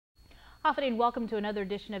Afternoon and welcome to another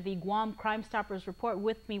edition of the Guam Crimestoppers Report.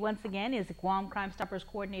 With me once again is Guam Crimestoppers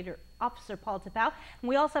Coordinator Officer Paul Tapao. And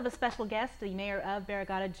we also have a special guest, the Mayor of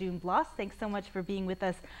Barrigada, June Bloss. Thanks so much for being with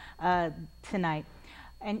us tonight.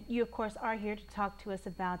 And you, of course, are here to talk to us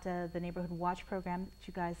about the Neighborhood Watch program that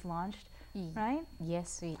you guys launched, right?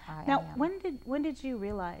 Yes, Now, when did you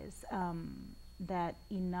realize that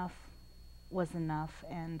enough was enough,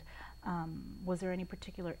 and was there any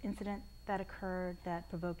particular incident that occurred that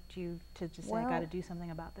provoked you to just say, I got to do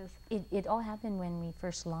something about this? It all happened when we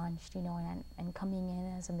first launched, and coming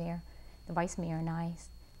in as a mayor, the vice mayor and I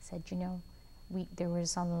said, there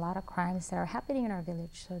was a lot of crimes that are happening in our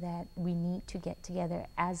village, so that we need to get together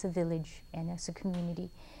as a village and as a community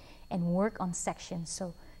and work on sections.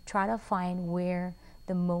 So try to find where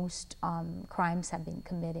the most crimes have been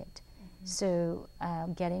committed. So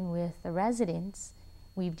getting with the residents,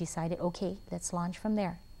 we've decided, okay, let's launch from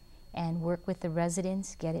there and work with the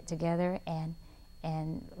residents, get it together, and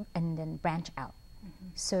then branch out.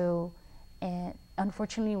 So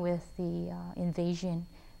unfortunately, with the invasion,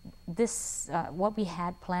 this what we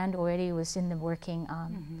had planned already was in the working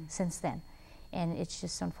since then, and it's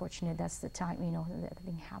just unfortunate that's the time that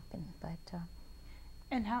everything happened. But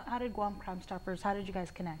and how did Guam Crimestoppers? How did you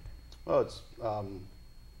guys connect? Well,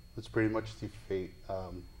 it's pretty much the fate.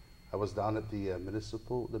 I was down at the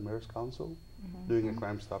Mayor's Council, doing a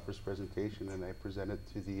Crimestoppers presentation, and I presented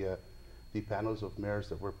to the panels of mayors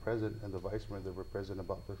that were present and the vice mayor that were present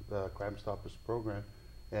about the Crimestoppers program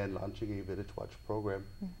and launching a Village Watch program.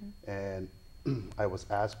 And I was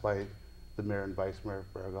asked by the mayor and vice mayor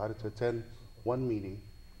of Barrigada to attend one meeting,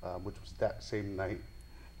 which was that same night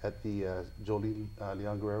at the Jolene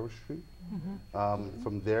Leon Guerrero Street.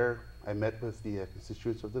 From there, I met with the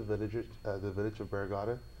constituents of the village of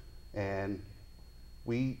Barrigada, and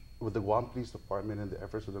we, with the Guam Police Department and the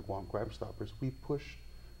efforts of the Guam Crimestoppers, we pushed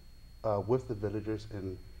with the villagers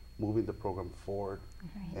in moving the program forward.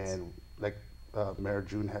 And like Mayor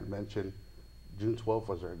June had mentioned, June 12th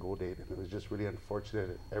was our go date, and it was just really unfortunate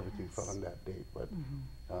that everything fell on that date. But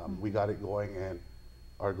we got it going, and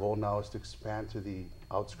our goal now is to expand to the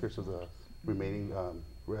outskirts of the remaining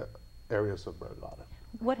areas of Barrigada.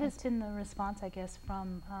 What has been the response, I guess,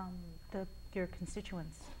 from your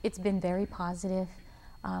constituents? It's been very positive.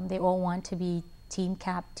 They all want to be team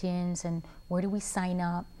captains, and where do we sign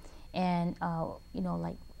up, and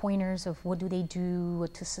like pointers of what do they do,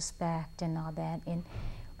 what to suspect, and all that.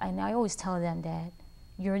 And I always tell them that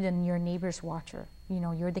you're your neighbor's watcher.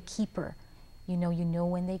 You're the keeper. You know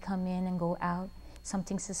when they come in and go out.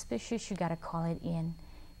 Something suspicious, you got to call it in.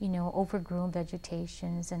 Overgrown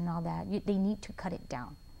vegetations and all that. They need to cut it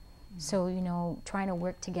down. So trying to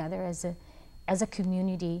work together as a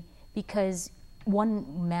community, because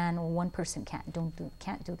one man or one person can't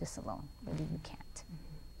do this alone. Really, you can't.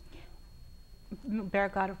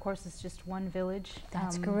 Barrigada, of course, is just one village.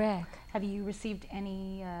 That's correct. Have you received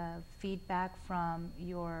any feedback from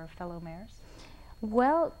your fellow mayors?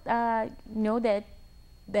 Well, know that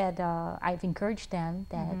I've encouraged them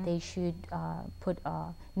that they should put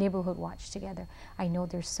a neighborhood watch together. I know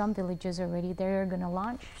there's some villages already they're going to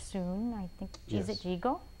launch soon. I think, is it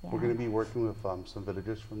Jigo? Yeah. We're going to be working with some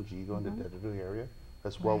villagers from Jigo in the Dedado area,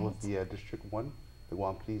 as well with the District 1, the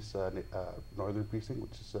Guam Police Northern Precinct,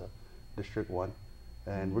 which is District 1.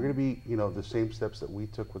 And we're going to be, the same steps that we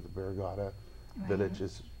took with the Barrigada village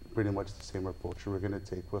is pretty much the same approach we're going to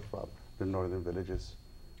take with the northern villages.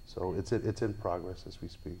 So it's in progress as we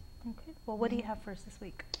speak. Okay. Well, what do you have for us this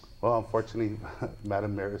week? Well, unfortunately,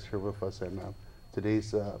 Madam Mayor is here with us, and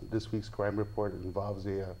this week's crime report involves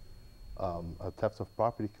a theft of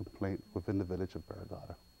property complaint within the village of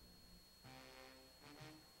Barrigada.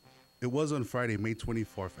 It was on Friday, May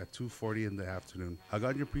 24th at 2:40 in the afternoon.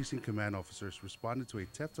 Hagåtña Precinct Command officers responded to a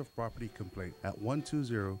theft of property complaint at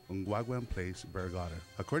 120 Guam Place, Barrigada.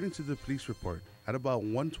 According to the police report, at about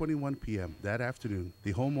 1:21 p.m. that afternoon,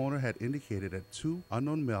 the homeowner had indicated that two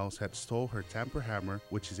unknown males had stole her tamper hammer,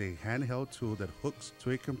 which is a handheld tool that hooks to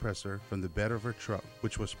a compressor, from the bed of her truck,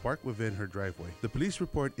 which was parked within her driveway. The police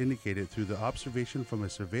report indicated through the observation from a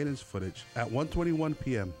surveillance footage, at 1:21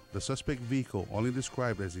 p.m., the suspect vehicle, only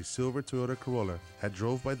described as a silver Toyota Corolla, had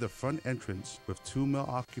drove by the front entrance with two male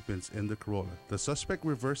occupants in the Corolla. The suspect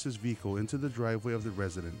reversed his vehicle into the driveway of the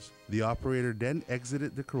residence. The operator then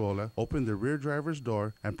exited the Corolla, opened the rear driver's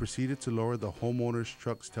door, and proceeded to lower the homeowner's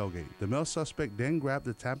truck's tailgate. The male suspect then grabbed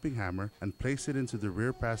the tamping hammer and placed it into the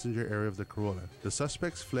rear passenger area of the Corolla. The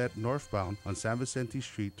suspects fled northbound on San Vicente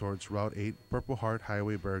Street towards Route 8, Purple Heart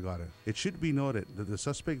Highway, Barrigada. It should be noted that the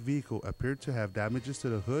suspect vehicle appeared to have damages to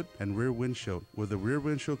the hood and rear windshield, with the rear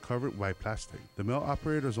windshield covered by plastic. The male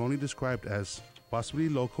operator is only described as possibly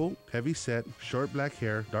local, heavy set, short black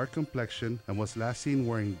hair, dark complexion, and was last seen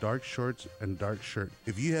wearing dark shorts and dark shirt.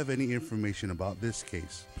 If you have any information about this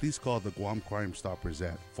case, please call the Guam Crimestoppers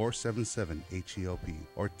at 477-HELP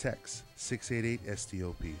or text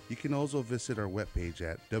 688-STOP. You can also visit our webpage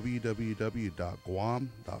at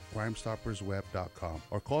www.guam.crimestoppersweb.com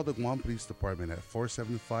or call the Guam Police Department at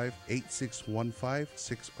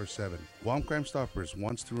 475-8615-6 or 7. Guam Crimestoppers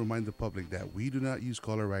wants to remind the public that we do not use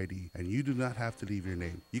caller ID and you do not have to leave your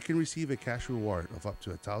name. You can receive a cash reward of up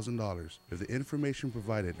to $1,000 if the information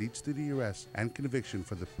provided leads to the arrest and conviction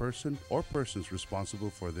for the person or persons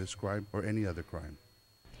responsible for this crime or any other crime.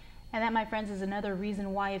 And that, my friends, is another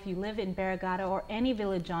reason why, if you live in Barrigada or any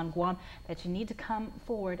village on Guam, that you need to come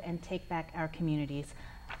forward and take back our communities.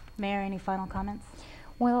 Mayor, any final comments?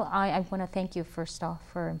 Well, I want to thank you first off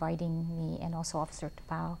for inviting me, and also Officer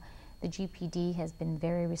Tapao. The GPD has been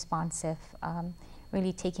very responsive,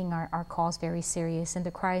 really taking our calls very serious, and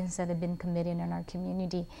the crimes that have been committed in our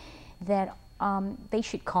community, that they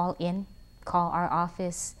should call our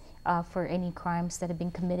office for any crimes that have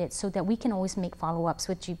been committed, so that we can always make follow-ups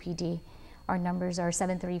with GPD. Our numbers are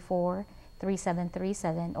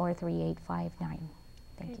 734-3737 or 3859.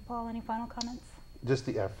 Thank you. Paul, any final comments? Just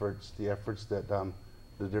the efforts that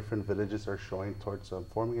the different villages are showing towards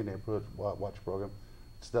forming a neighborhood watch program.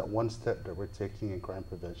 It's that one step that we're taking in crime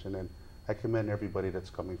prevention, and I commend everybody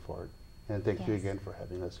that's coming forward. And thank you again for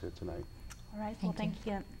having us here tonight. All right. Well, thanks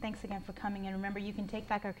again for coming. And remember, you can take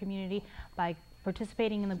back our community by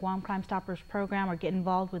participating in the Guam Crimestoppers program or get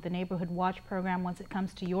involved with the Neighborhood Watch program once it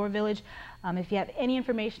comes to your village. If you have any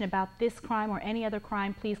information about this crime or any other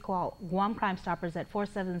crime, please call Guam Crimestoppers at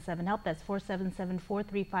 477-HELP. That's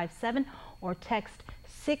 477-4357, or text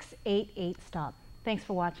 688-STOP. Thanks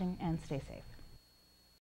for watching, and stay safe.